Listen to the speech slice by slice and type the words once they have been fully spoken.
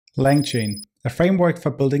LangChain, a framework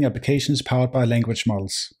for building applications powered by language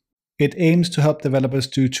models. It aims to help developers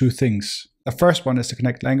do two things. The first one is to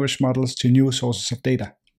connect language models to new sources of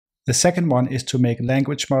data. The second one is to make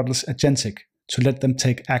language models agentic, to let them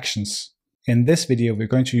take actions. In this video, we're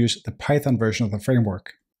going to use the Python version of the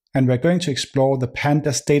framework. And we're going to explore the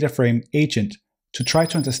Pandas Dataframe agent to try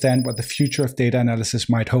to understand what the future of data analysis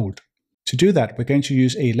might hold. To do that, we're going to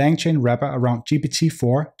use a LangChain wrapper around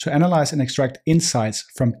GPT-4 to analyze and extract insights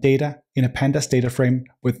from data in a Pandas Dataframe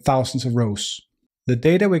with thousands of rows. The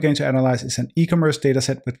data we're going to analyze is an e-commerce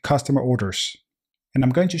dataset with customer orders. And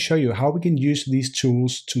I'm going to show you how we can use these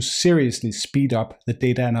tools to seriously speed up the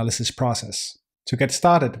data analysis process. To get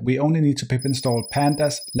started, we only need to pip install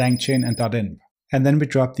pandas, LangChain, and .env. And then we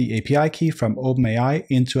drop the API key from OpenAI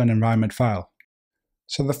into an environment file.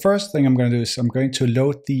 So the first thing I'm going to do is I'm going to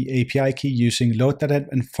load the API key using load.env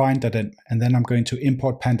and find.env, and then I'm going to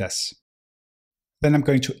import pandas. Then I'm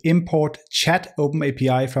going to import chat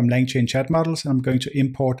OpenAPI from LangChain chat models, and I'm going to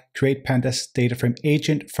import create pandas dataframe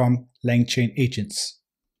agent from LangChain agents.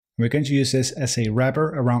 We're going to use this as a wrapper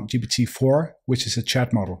around GPT-4, which is a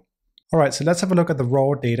chat model. All right, so let's have a look at the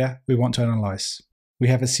raw data we want to analyze. We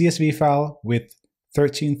have a CSV file with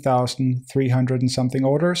 13,300 and something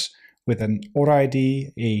orders, with an order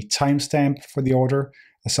ID, a timestamp for the order,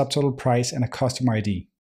 a subtotal price, and a customer ID.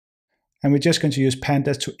 And we're just going to use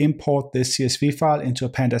pandas to import this CSV file into a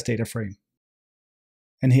pandas data frame.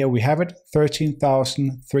 And here we have it,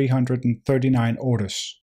 13,339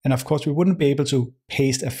 orders. And of course, we wouldn't be able to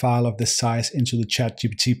paste a file of this size into the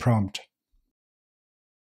ChatGPT prompt.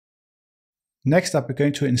 Next up, we're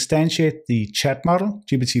going to instantiate the chat model,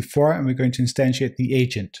 GPT-4, and we're going to instantiate the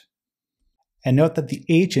agent. And note that the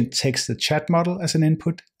agent takes the chat model as an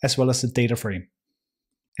input, as well as the data frame.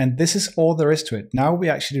 And this is all there is to it. Now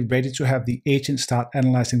we're actually ready to have the agent start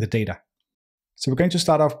analyzing the data. So we're going to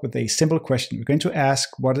start off with a simple question. We're going to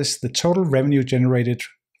ask, what is the total revenue generated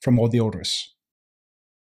from all the orders?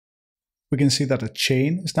 We can see that a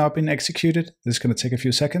chain is now being executed. This is going to take a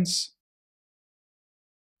few seconds.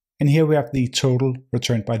 And here we have the total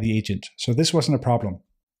returned by the agent. So this wasn't a problem.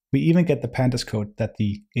 We even get the pandas code that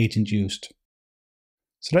the agent used.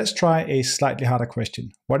 So let's try a slightly harder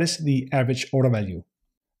question. What is the average order value?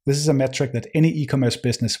 This is a metric that any e-commerce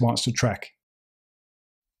business wants to track.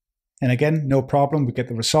 And again, no problem, we get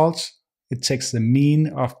the results. It takes the mean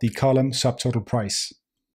of the column subtotal price.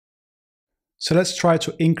 So let's try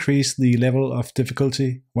to increase the level of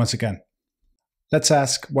difficulty once again. Let's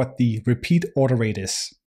ask what the repeat order rate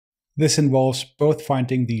is. This involves both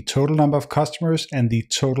finding the total number of customers and the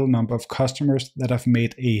total number of customers that have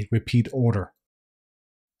made a repeat order.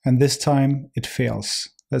 And this time it fails.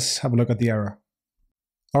 Let's have a look at the error.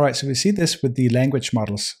 All right, so we see this with the language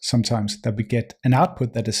models sometimes, that we get an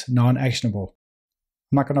output that is non-actionable.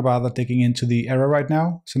 I'm not going to bother digging into the error right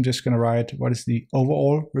now, so I'm just going to write what is the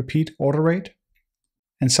overall repeat order rate.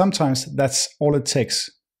 And sometimes that's all it takes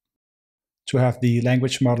to have the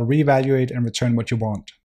language model reevaluate and return what you want.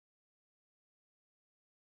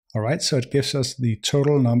 All right, so it gives us the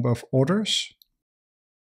total number of orders,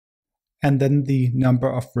 and then the number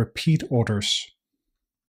of repeat orders,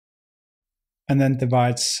 and then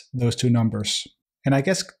divides those two numbers. And I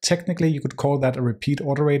guess technically you could call that a repeat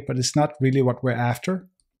order rate, but it's not really what we're after.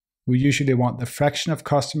 We usually want the fraction of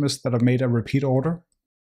customers that have made a repeat order.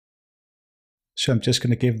 So I'm just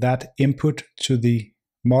going to give that input to the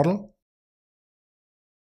model.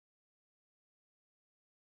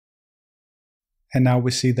 And now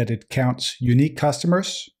we see that it counts unique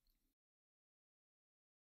customers.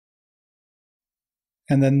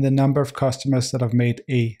 And then the number of customers that have made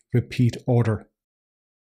a repeat order.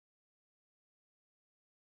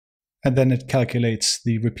 And then it calculates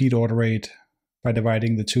the repeat order rate by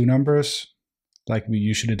dividing the two numbers, like we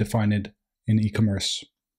usually define it in e-commerce.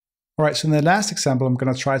 All right, so in the last example, I'm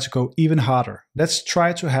going to try to go even harder. Let's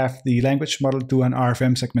try to have the language model do an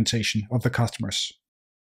RFM segmentation of the customers.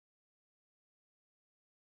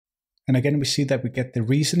 And again, we see that we get the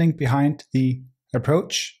reasoning behind the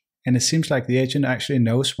approach. And it seems like the agent actually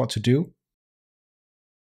knows what to do.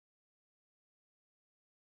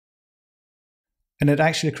 And it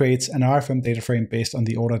actually creates an RFM data frame based on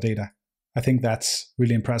the order data. I think that's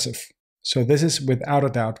really impressive. So this is without a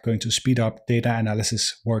doubt going to speed up data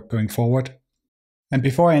analysis work going forward. And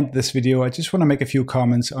before I end this video, I just want to make a few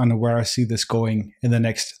comments on where I see this going in the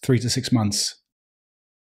next 3 to 6 months.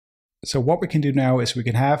 So what we can do now is we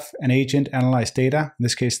can have an agent analyze data, in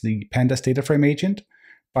this case the Pandas Dataframe agent,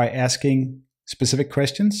 by asking specific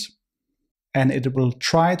questions, and it will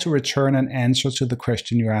try to return an answer to the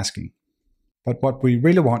question you're asking. But what we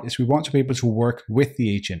really want is we want to be able to work with the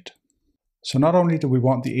agent. So not only do we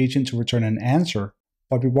want the agent to return an answer,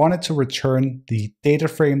 but we want it to return the data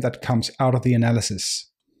frame that comes out of the analysis,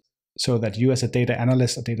 so that you as a data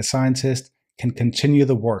analyst or data scientist can continue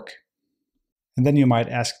the work. And then you might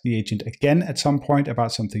ask the agent again at some point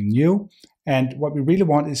about something new. And what we really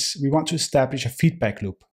want is we want to establish a feedback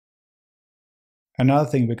loop. Another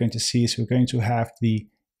thing we're going to see is we're going to have the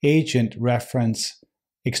agent reference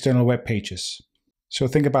external web pages. So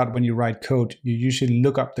think about when you write code, you usually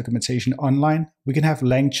look up documentation online. We can have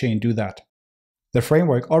LangChain do that. The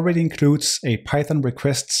framework already includes a Python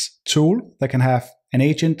requests tool that can have an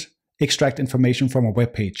agent extract information from a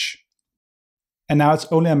web page. And now it's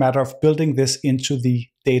only a matter of building this into the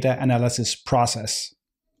data analysis process.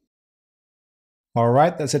 All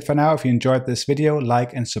right, that's it for now. If you enjoyed this video,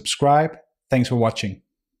 like and subscribe. Thanks for watching.